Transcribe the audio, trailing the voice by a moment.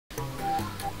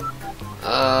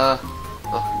eh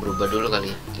oh, berubah dulu kali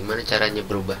ya. Gimana caranya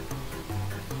berubah?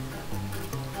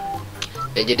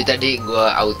 Ya jadi tadi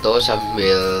gua auto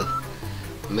sambil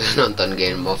nonton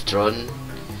Game of Thrones.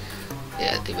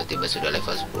 Ya tiba-tiba sudah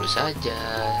level 10 saja.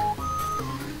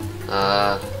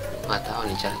 Nggak tahu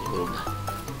nih caranya berubah.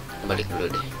 Balik dulu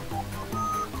deh.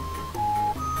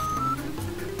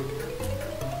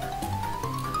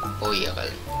 Oh iya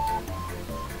kali.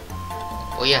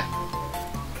 Oh ya.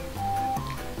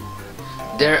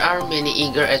 There are many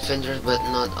eager adventurers, but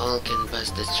not all can pass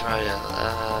the trial.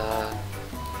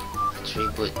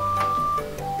 Attribute.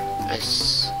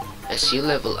 As you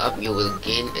level up, you will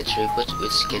gain attributes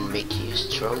which can make you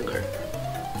stronger.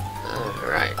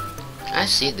 Alright. I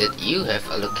see that you have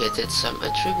allocated some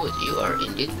attribute. You are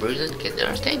indeed brilliant,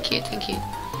 Kedar. Thank you.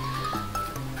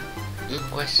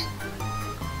 Quest.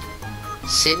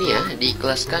 Xenia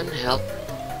dikelaskan help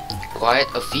quite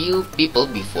a few people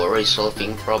before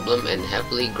resolving problem and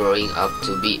happily growing up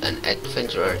to be an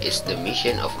adventurer is the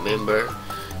mission of member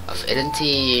of Eden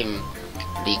team.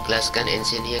 Dikelaskan and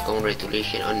Xenia,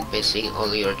 congratulations on passing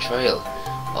all your trial.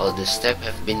 All the steps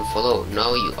have been followed.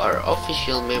 Now you are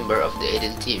official member of the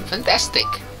Eden team. Fantastic!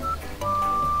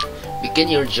 Begin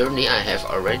your journey. I have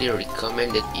already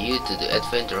recommended you to the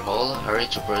Adventure Hall. Hurry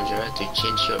to Bronzera to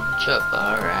change your job.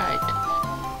 Alright.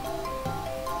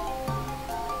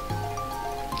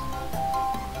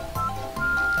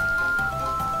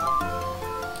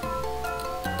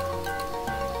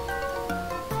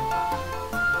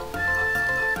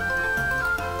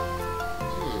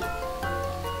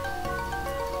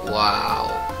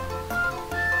 Wow.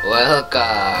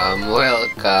 Welcome.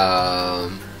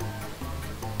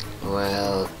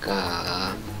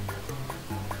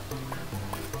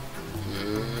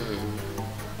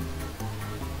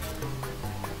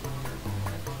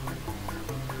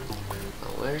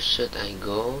 Where should I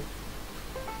go?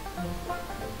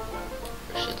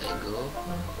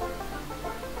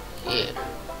 Here.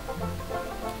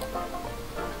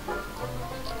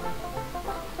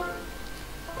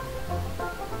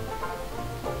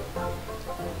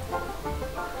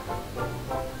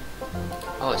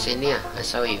 Oh, Xenia, I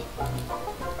saw you.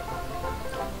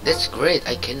 That's great,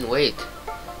 I can't wait.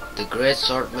 The great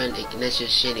swordman Ignatius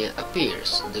Xenia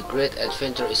appears. The great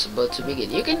adventure is about to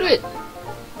begin. You can do it!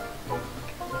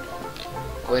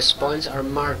 Quest points are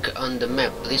marked on the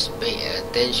map. Please pay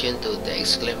attention to the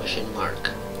exclamation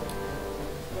mark.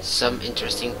 Some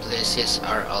interesting places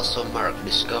are also marked.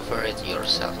 Discover it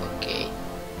yourself, okay?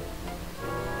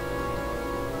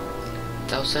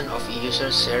 Thousands of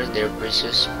users share their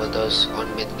precious photos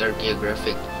on Midgard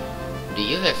Geographic. Do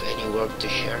you have any work to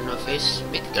share, novice?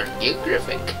 Midgard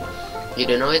Geographic? You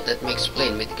don't know it? Let me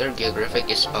explain. Midgard Geographic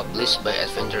is published by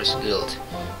Adventurers Guild.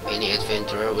 Any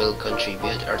adventurer will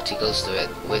contribute articles to it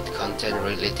with content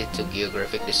related to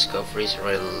geographic discoveries,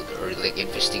 relic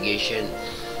investigation,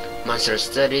 monster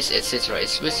studies, etc.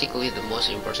 It's basically the most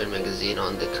important magazine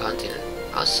on the continent.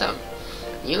 Awesome!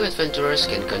 New adventurers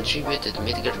can contribute to the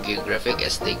Midgard Geographic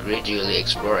as they gradually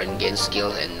explore and gain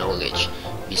skill and knowledge.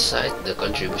 Besides the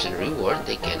contribution reward,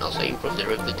 they can also improve their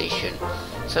reputation.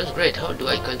 Sounds great. How do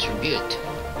I contribute?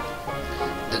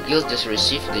 The guild just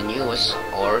received the newest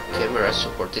ore camera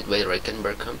supported by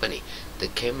Ragnarok company. The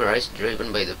camera is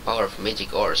driven by the power of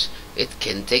magic ores. It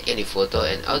can take any photo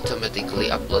and automatically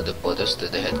upload the photos to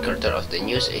the headquarters of the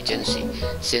news agency.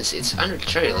 Since it's under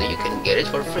trial, you can get it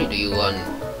for free. Do you want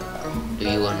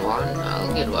one?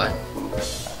 I'll get one.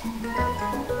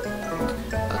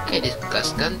 Okay, this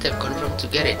class can tap confirm to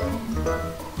get it.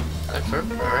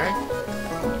 Confirm, alright.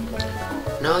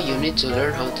 Now you need to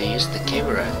learn how to use the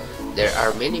camera. There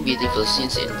are many beautiful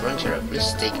scenes in Bronzera.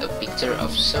 Please take a picture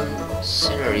of some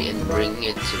scenery and bring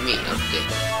it to me. Okay.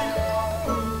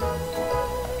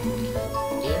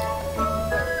 Here.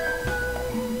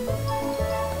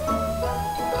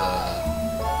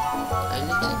 I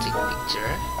need to take a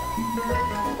picture.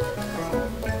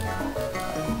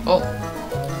 Oh,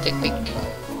 take pic.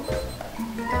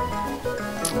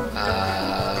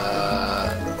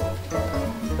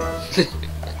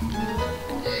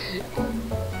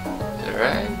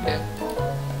 Alright. Then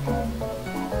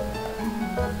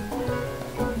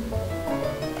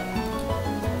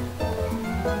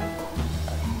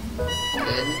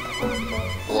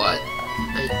what?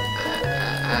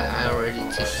 I already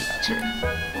took picture.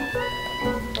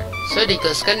 So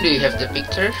Dikoskan, do you have the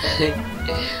picture?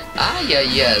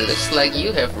 Yeah, looks like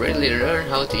you have really learned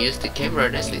how to use the camera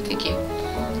nicely, thank you.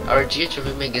 Our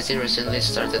Geography magazine recently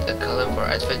started a column for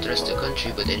adventurers to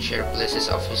contribute and share places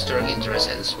of historic interest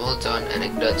and small town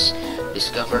anecdotes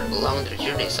discovered along their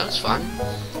journey. Sounds fun.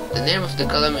 The name of the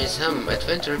column is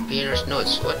Adventure Pioneer's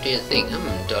Notes. What do you think?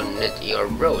 Don't knit your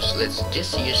brows. Let's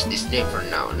just use this name for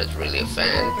now. Not really a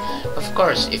fan. Of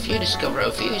course, if you discover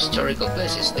a few historical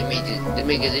places, the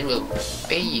magazine will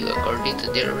pay you according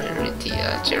to their rarity.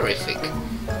 Terrific.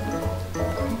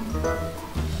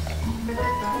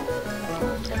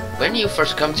 When you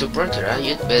first come to Frontera,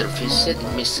 you'd better visit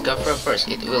Miss Kafra first.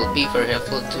 It will be very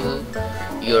helpful to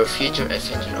your future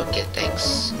adventure. Okay,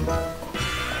 thanks.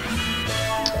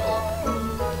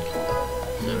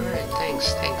 Alright,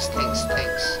 thanks.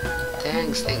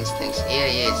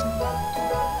 Yes.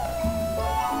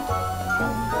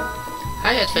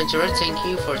 Hi adventurer, thank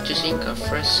you for choosing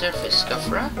Kafra's service.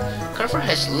 Kafra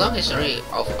has a long history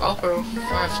of over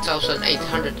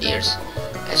 5,800 years.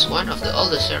 As one of the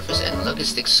oldest service and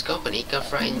logistics company,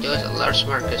 Kafra enjoys a large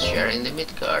market share in the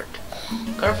Midgard.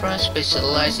 Kafra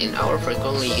specializes in our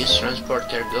frequently used transport,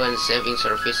 cargo and saving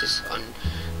services on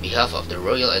behalf of the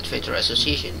Royal Adventure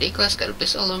Association. Niklas, can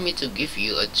please allow me to give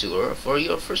you a tour for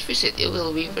your first visit? It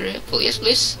will be very helpful. Yes,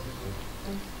 please.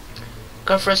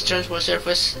 Kafra's transport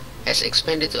service has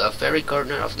expanded to a very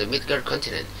corner of the Midgard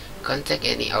continent. Contact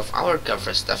any of our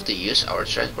Kafra staff to use our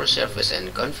transport service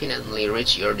and conveniently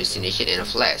reach your destination in a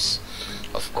flash.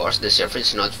 Of course, the service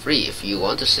is not free. If you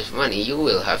want to save money, you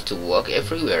will have to walk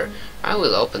everywhere. I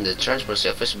will open the transport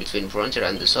service between Frontier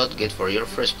and the South Gate for your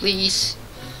first, please.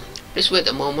 Please wait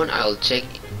a moment, I'll check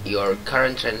your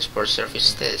current transport service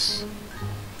status.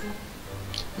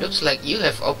 Looks like you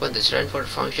have opened the transport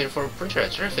function for Frontier.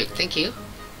 Terrific, thank you.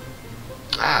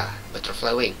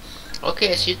 Butterfly wing. Okay,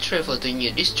 as you travel to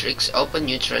new districts, open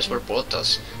new transport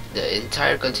portals. The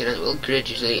entire continent will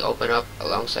gradually open up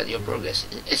alongside your progress.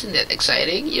 Isn't that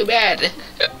exciting? You bet!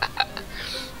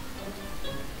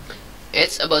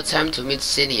 It's about time to meet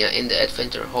Xenia in the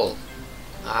Adventure Hall.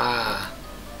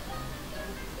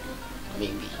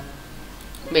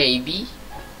 Maybe?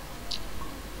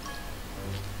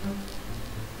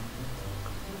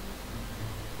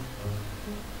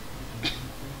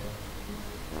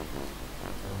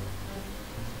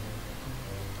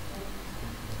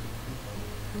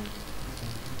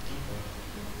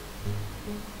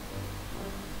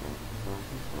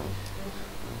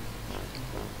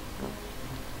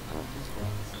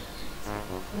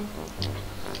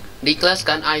 Niklas,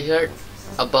 can I heard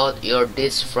about your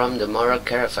deeds from the Mora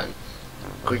Caravan?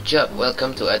 Good job,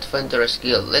 welcome to Adventurers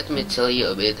Guild. Let me tell you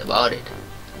a bit about it.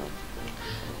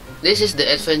 This is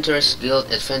the Adventurers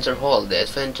Guild Adventure Hall. The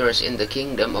adventurers in the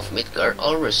Kingdom of Midgard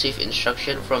all receive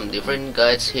instruction from different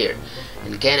guides here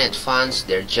and can advance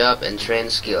their job and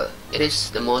train skill. It is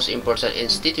the most important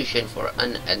institution for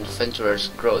an adventurer's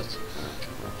growth.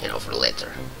 End of the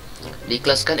letter.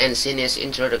 Niklas and Xenia's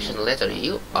introduction letter.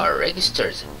 You are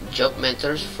registered. Job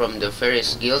mentors from the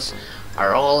various guilds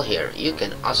are all here. You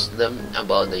can ask them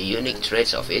about the unique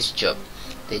traits of each job.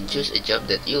 Then choose a job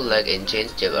that you like and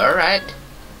change job. Alright.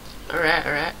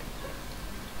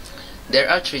 There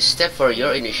are 3 steps for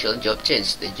your initial job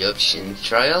change. The job change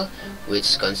trial,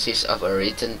 which consists of a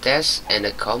written test and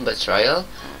a combat trial.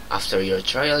 After your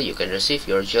trial, you can receive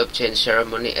your job change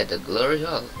ceremony at the Glory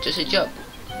Hall. Choose a job.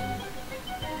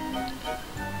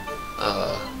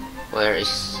 Where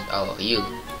is... oh, you.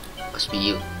 Must be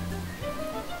you.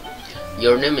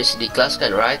 Your name is Niklas,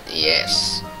 right?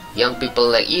 Yes. Young people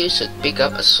like you should pick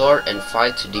up a sword and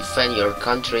fight to defend your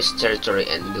country's territory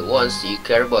and the ones you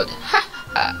care about. Ha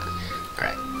ha!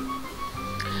 Alright.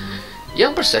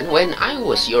 Young person, when I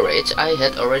was your age, I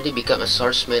had already become a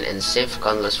swordsman and saved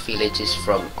countless villages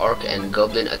from orc and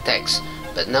goblin attacks.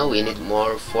 But now we need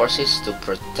more forces to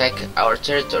protect our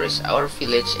territories, our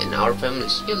village and our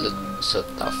families. You look so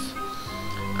tough.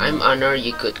 I'm honored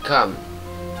you could come.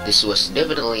 This was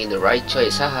definitely the right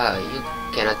choice. Haha, you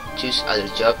cannot choose other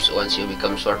jobs once you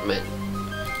become Swordman.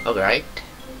 Alright.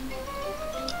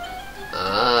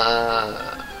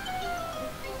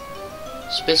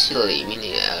 Especially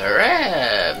meaning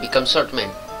become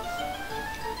Swordman.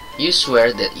 You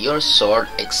swear that your sword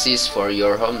exists for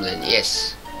your homeland.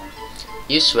 Yes.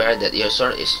 You swear that your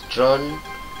sword is drawn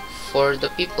for the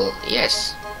people.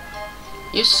 Yes.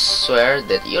 You swear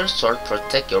that your sword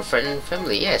protects your friend and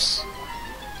family. Yes.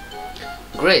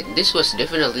 Great, this was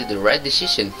definitely the right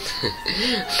decision.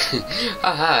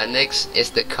 Haha, next is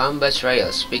the combat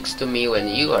trial. Speaks to me when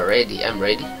you are ready. I'm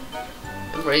ready.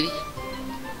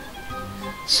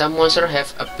 Some monsters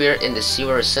have appeared in the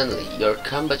sewer recently. Your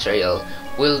combat trial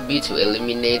will be to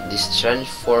eliminate this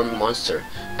transformed monster.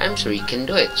 I'm sure you can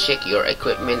do it. Check your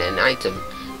equipment and item.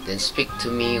 Then speak to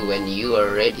me when you are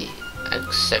ready.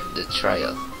 Accept the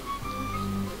trial.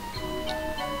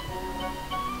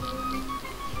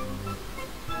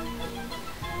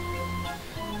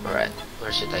 Alright, where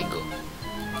Where should I go?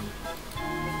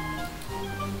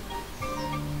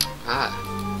 Ah,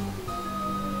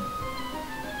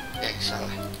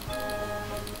 salah.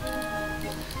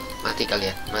 Mati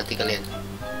kalian, mati kalian.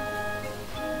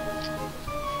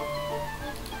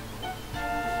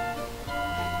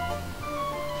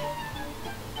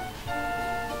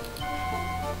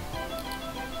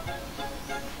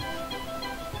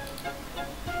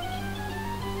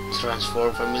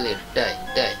 Transform familiar. Die,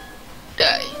 die,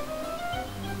 die.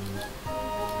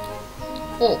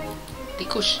 Oh,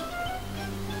 tikus.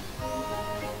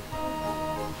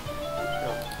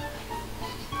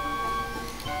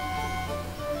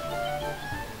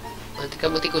 Mati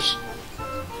kamu tikus.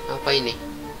 Apa ini?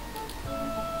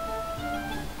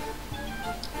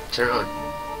 Turn on.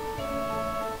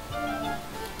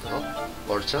 Oh,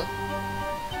 portal.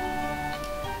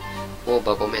 Oh,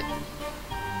 Bapomet.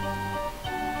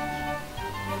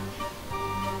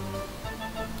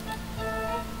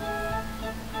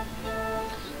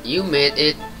 You made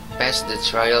it past the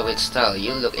trial with style.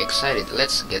 You look excited.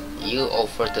 Let's get you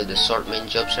over to the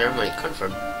Swordman job ceremony.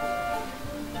 Confirm.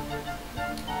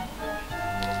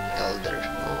 Elder.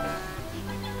 Oh.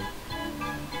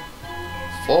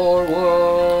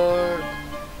 Forward.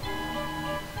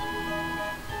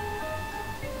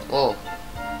 Oh.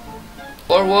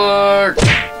 Forward.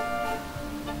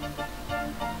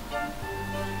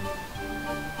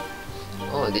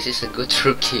 Oh, this is a good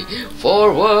rookie.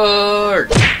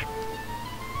 Forward.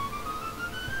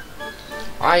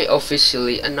 I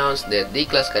officially announced that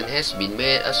Diklaskan has been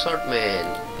made a swordman.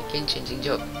 Begin changing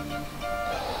job.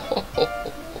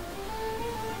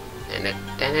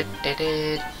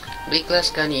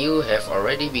 Diklaskan, you have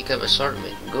already become a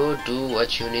swordman. Go do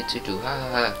what you need to do.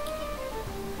 Haha.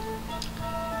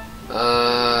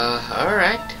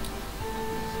 Alright.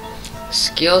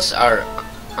 Skills are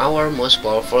our most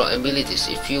powerful abilities.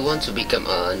 If you want to become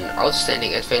an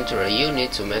outstanding adventurer, you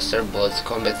need to master both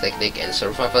combat technique and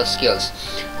survival skills.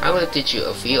 I will teach you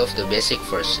a few of the basic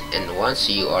first, and once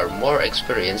you are more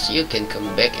experienced, you can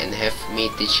come back and have me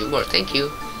teach you more. Thank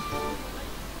you.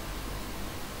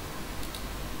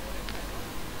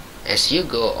 As you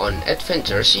go on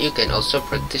adventures, you can also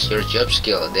practice your job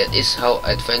skill. That is how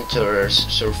adventurers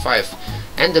survive,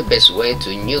 and the best way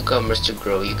to newcomers to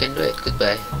grow. You can do it.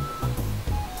 Goodbye.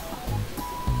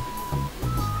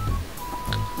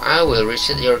 I will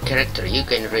reset your character. You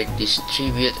can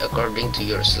redistribute according to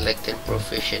your selected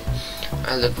profession.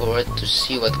 I look forward to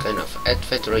see what kind of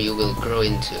adventurer you will grow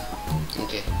into.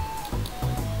 Okay.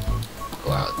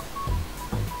 Go out.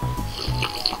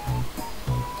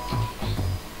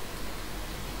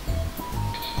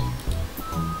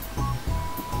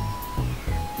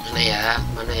 Mana ya?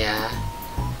 Mana ya?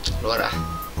 Luar ah.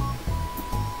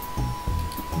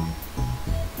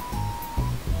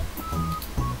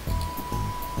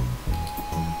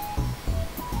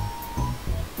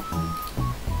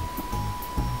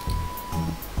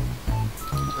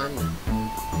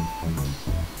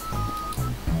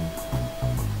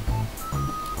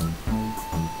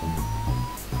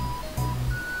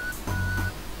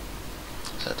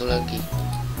 Satu lagi.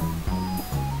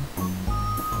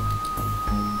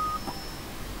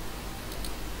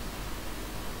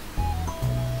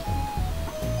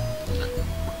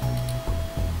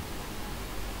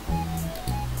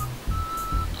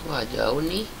 Wah, jauh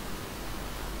nih.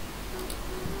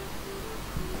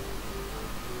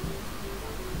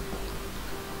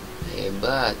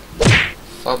 Hebat.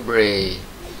 Fabre.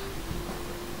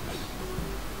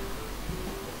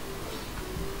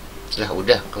 Lah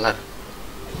udah kelar.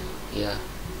 Ya.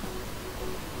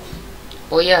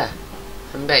 Oh ya,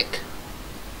 I'm back.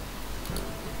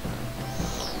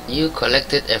 You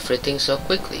collected everything so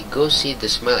quickly. Go see the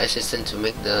smile assistant to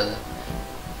make the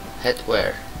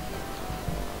headwear.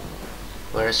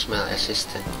 Where's smile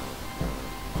assistant?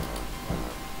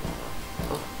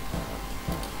 Oh.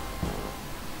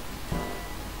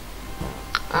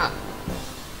 Ah.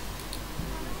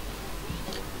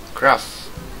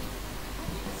 Craft.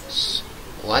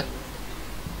 What?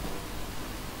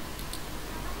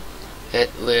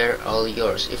 Headwear all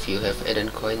yours if you have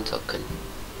Eden coin token.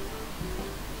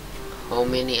 How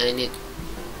many I need?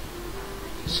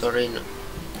 Sorry, no.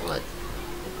 What?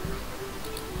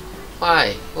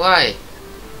 Why? Why?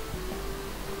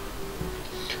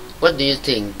 What do you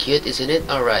think? Cute, isn't it?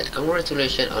 Alright,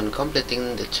 congratulations on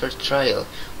completing the third trial.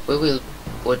 We will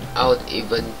put out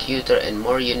even cuter and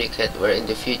more unique headwear in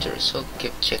the future, so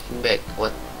keep checking back.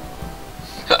 What?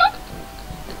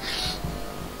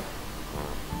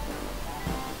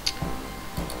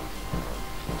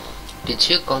 Did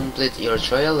you complete your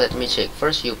trial? Let me check.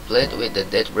 First, you played with the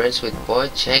dead branch with boy.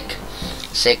 Check.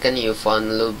 Second, you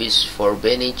found lobbies for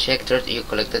Benny. Check. Third, you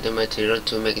collected the material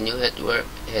to make new headwear.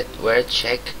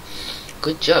 Check.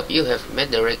 Good job, you have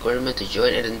met the requirement to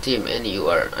join the team and you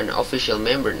are an official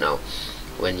member now.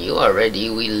 When you are ready,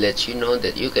 we'll let you know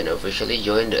that you can officially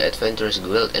join the Adventurers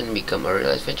Guild and become a real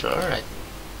adventurer. Alright.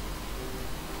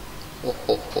 Ho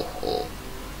ho ho ho.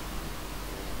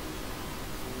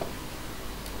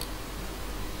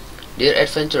 Dear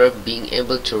adventurer, being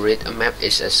able to read a map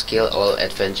is a skill all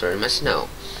adventurers must know.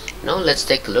 Now let's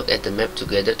take a look at the map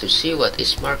together to see what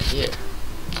is marked here.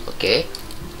 Okay.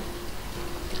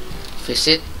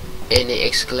 Visit any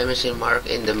exclamation mark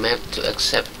in the map to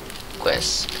accept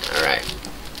quests. Alright.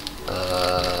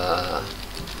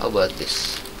 How about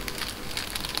this?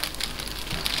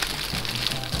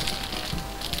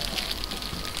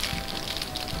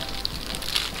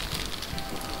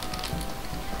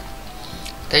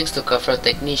 Thanks to cover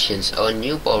technicians, a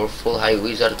new powerful high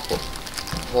wizard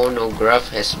phonograph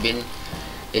has been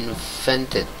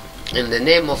invented. In the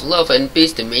name of love and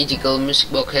peace, the magical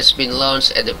music box has been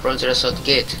launched at the Frontier South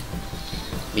Gate.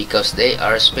 Because they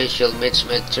are special made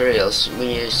materials,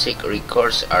 music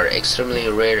records are extremely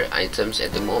rare items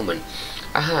at the moment.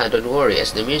 Aha, don't worry,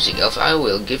 as the music elf, I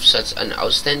will give such an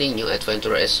outstanding new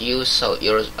adventurer as you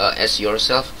as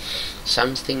yourself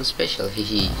something special.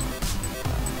 Hihi.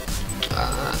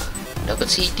 Dapat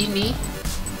CD nih.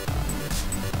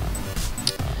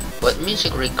 What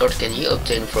music record can you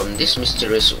obtain from this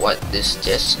mysterious what? This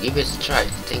just give it a try.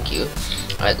 Thank you.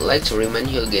 I'd like to remind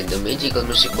you again, the magical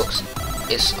music box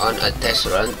is on a test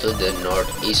run to the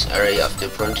northeast area of the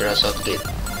Frontier South Gate.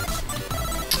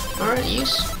 Alright,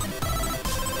 use.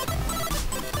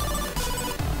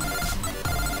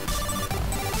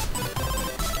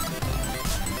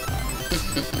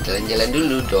 Jalan-jalan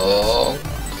dulu dong.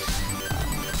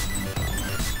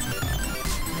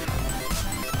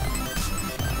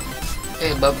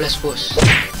 Bablas bos.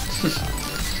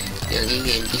 Yang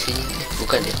ini NPC-nya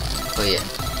bukan ya? Oh ya.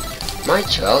 My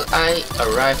child, I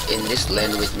arrived in this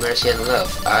land with mercy and love.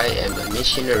 I am a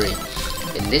missionary.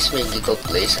 In this magical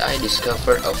place, I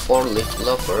discovered a four-leaf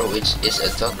clover, which is a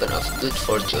token of good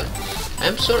fortune.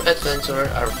 I'm sure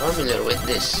adventurers are familiar with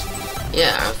this.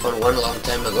 Yeah, I found one long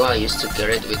time ago. I used to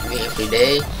carry it with me every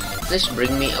day. Please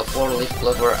bring me a four-leaf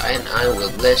clover and I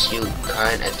will bless you,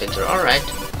 kind adventurer. Alright.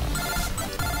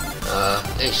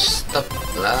 Stop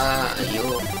lah,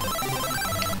 ayo.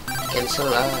 Cancel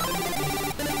lah.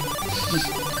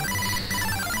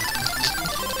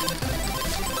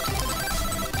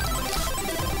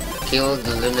 Kill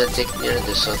the lunatic near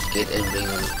the south gate and bring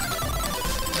him.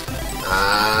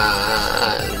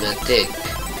 Lunatic.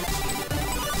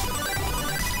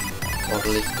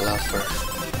 Four-leaf clover.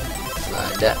 Gak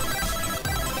ada.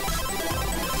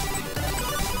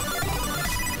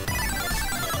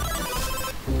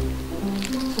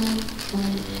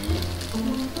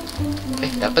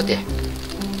 Dapat ya?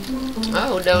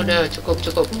 Udah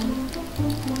cukup.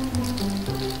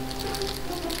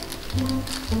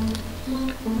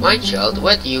 My child,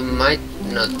 what you might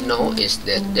not know is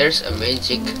that there's a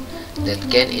magic that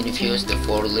can infuse the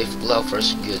four-leaf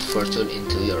clover's good fortune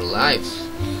into your life.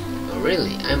 Oh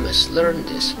really? I must learn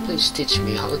this. Please teach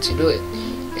me how to do it.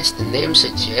 As the name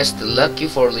suggests, the lucky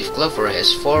four-leaf clover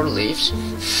has four leaves.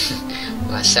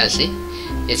 Masa sih?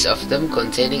 Each of them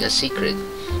containing a secret.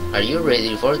 Are you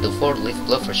ready for the four-leaf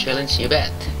clover challenge? You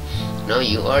bet. Now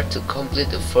you are to complete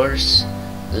the first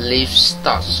leaf's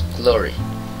task, glory.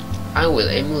 I will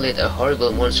emulate a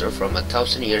horrible monster from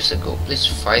 1,000 years ago. Please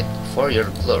fight for your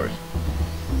glory.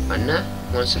 Mana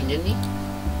monsternya nih?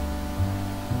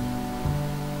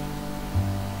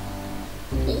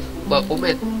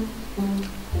 Baphomet.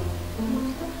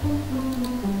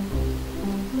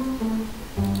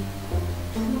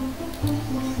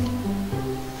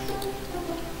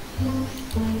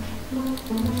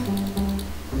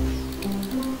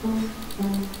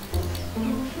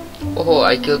 Oh,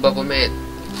 I killed Baphomet.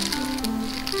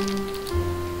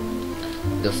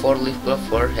 The four-leaf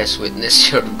clover has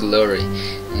witnessed your glory.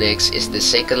 Next is the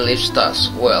second leaf task,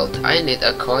 wealth. I need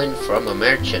a coin from a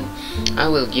merchant. I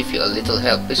will give you a little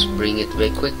help. Please bring it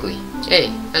back quickly. Hey,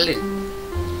 Alin.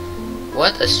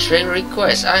 What a strange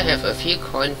request. I have a few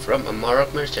coins from a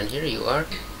Morocco merchant. Here you are.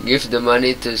 Give the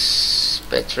money to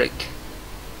Patrick.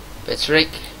 Patrick,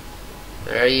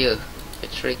 where are you?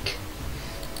 Patrick.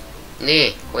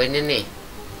 Nih, koinnya nih.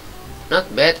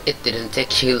 Not bad, it didn't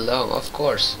take you long, of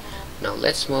course. Now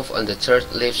let's move on the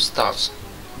third leaf task.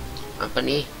 Apa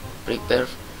nih? Prepare.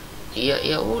 Ya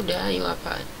udah, ayo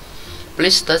apaan?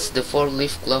 Please touch the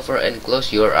four-leaf clover and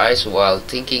close your eyes while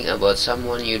thinking about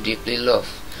someone you deeply love.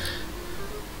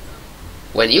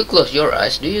 When you close your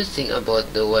eyes, do you think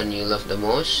about the one you love the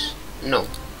most? No.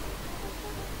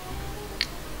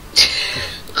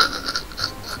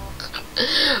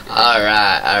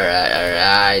 Alright.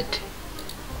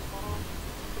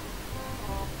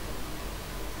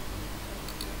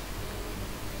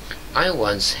 I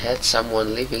once had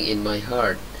someone living in my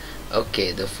heart.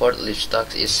 Okay, the fourth leaf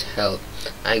task is health.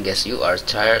 I guess you are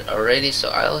tired already, so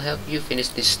I'll help you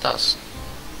finish this task.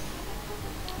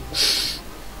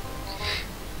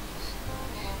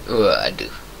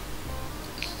 Waduh.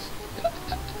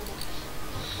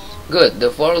 Good,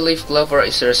 the four-leaf clover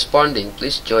is responding.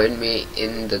 Please join me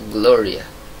in the Gloria.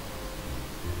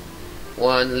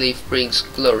 One leaf brings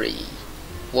glory,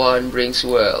 one brings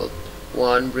wealth,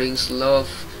 one brings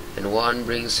love, and one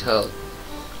brings health.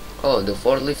 Oh, the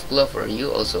four-leaf clover,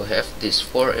 you also have these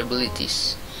four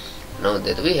abilities. Now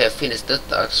that we have finished the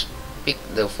task, pick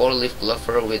the four-leaf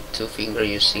clover with two fingers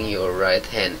using your right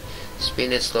hand.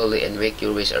 Spin it slowly and make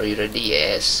your wish. Are you ready?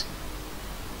 Yes.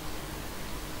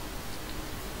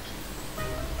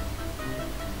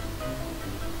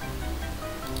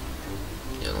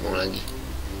 Ngomong lagi.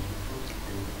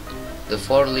 The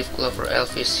four-leaf clover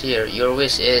elf is here. Your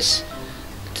wish is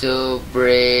to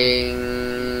bring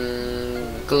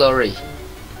glory.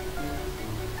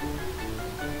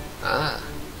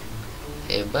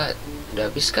 Hebat. Udah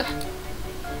habis kah?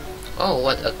 Oh,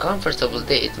 what a comfortable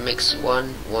day. It makes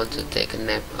one want to take a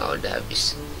nap. Oh, udah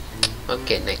habis.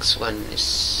 Okay, next one is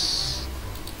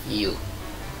you.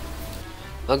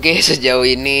 Oke, sejauh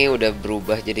ini udah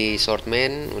berubah jadi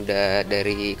Swordman. Udah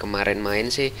dari kemarin main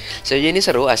sih. Sejauh ini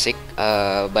seru, asik.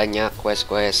 Banyak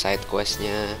quest-quest, side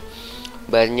questnya.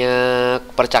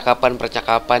 Banyak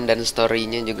percakapan dan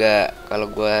storynya juga. Kalau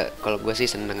gua sih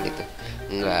seneng gitu.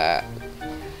 Nggak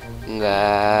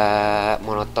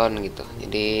monoton gitu.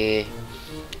 Jadi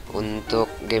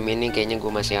untuk game ini kayaknya gue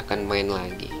masih akan main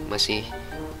lagi. Masih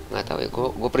nggak tahu ya.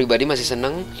 Gue pribadi masih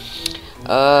seneng.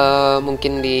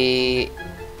 Mungkin di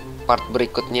part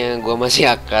berikutnya gue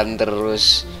masih akan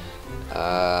terus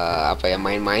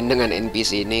main-main dengan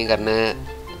NPC ini karena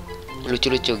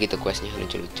lucu-lucu gitu questnya,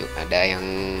 lucu-lucu. Ada yang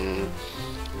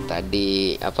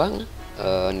tadi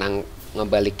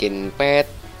ngebalikin pet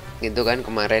gitu kan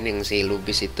kemarin yang si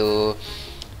Lubis itu.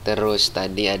 Terus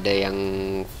tadi ada yang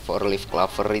four leaf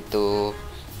clover itu.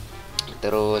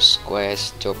 Terus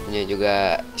quest jobnya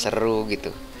juga seru gitu.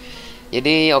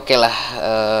 Jadi oke lah,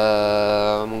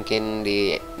 mungkin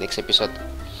di next episode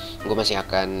gue masih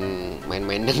akan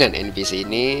main-main dengan NPC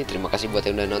ini. Terima kasih buat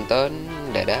yang udah nonton.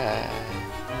 Dadah.